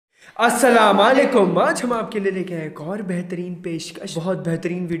अस्सलामुअलैकुम। आज हम आपके लिए लेके आए एक और बेहतरीन पेशकश। बहुत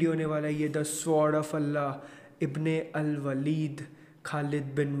बेहतरीन वीडियो होने वाला है ये, द स्वॉर्ड ऑफ अल्लाह इब्न अल वलीद खालिद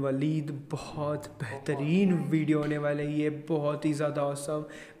बिन वलीद। बहुत बेहतरीन वीडियो होने वाला है ये, बहुत ही ज़्यादा औसम,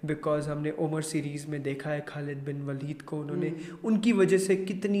 बिकॉज हमने उमर सीरीज़ में देखा है खालिद बिन वलीद को। उन्होंने उनकी वजह से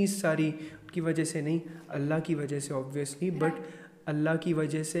कितनी सारी, उनकी वजह से नहीं, अल्लाह की वजह से ऑब्वियसली, बट अल्लाह की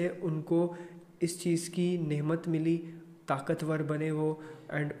वजह से उनको इस चीज़ की नेमत मिली, ताकतवर बने वो,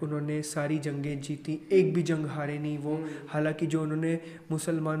 एंड उन्होंने सारी जंगें जीती, एक भी जंग हारे नहीं वो। हालांकि जो उन्होंने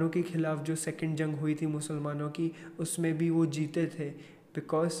मुसलमानों के ख़िलाफ़ जो सेकंड जंग हुई थी मुसलमानों की, उसमें भी वो जीते थे,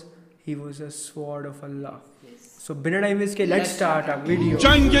 because he was a sword of अल्लाह। सो बिना टाइम वेस्ट के let's start our video.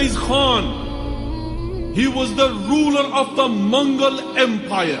 Genghis Khan, he was the ruler of the Mongol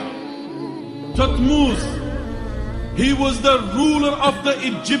Empire. Thutmose, he was the ruler of the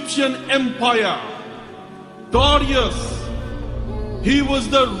Egyptian Empire. Darius, he was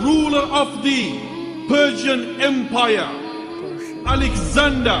the ruler of the Persian Empire.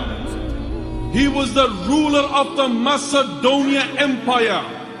 Alexander, he was the ruler of the Macedonia Empire.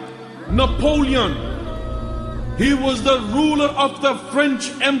 Napoleon, he was the ruler of the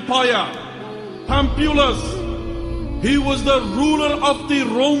French Empire. Pompeius, he was the ruler of the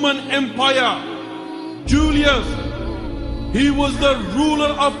Roman Empire. Julius, he was the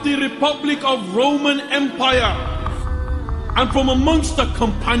ruler of the Republic of Roman Empire. And from amongst the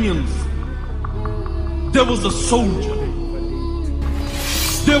companions, there was a soldier,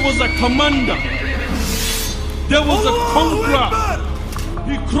 there was a commander, there was a conqueror.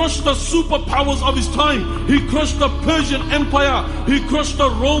 He crushed the superpowers of his time. He crushed the Persian Empire. He crushed the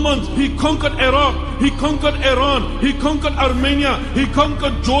Romans. He conquered Iraq. He conquered Iran. He conquered Armenia. He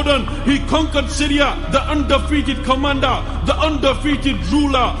conquered Jordan. He conquered Syria. The undefeated commander, the undefeated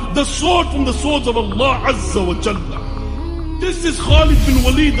ruler, the sword from the swords of Allah Azza wa Jalla. This is Khalid Bin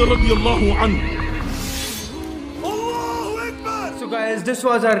Walid radiallahu anhu. So guys, this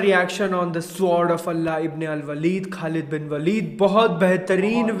was our reaction on the sword of Allah Ibn Al Waleed Khalid bin Walid। बहुत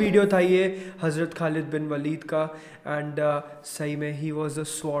बेहतरीन video था ये हज़रत खालिद बिन वलीद का, and सही में he was the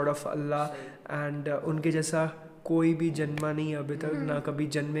sword of Allah, and उनके जैसा कोई भी जन्मा नहीं अभी तक, ना कभी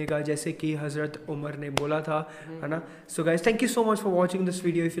जन्मेगा, जैसे कि हज़रत उमर ने बोला था, है ना। So guys, thank you so much for watching this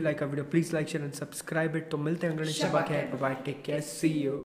video. If you like a video please like share and subscribe it. तो मिलते हैं अगले next bye, take care, C you.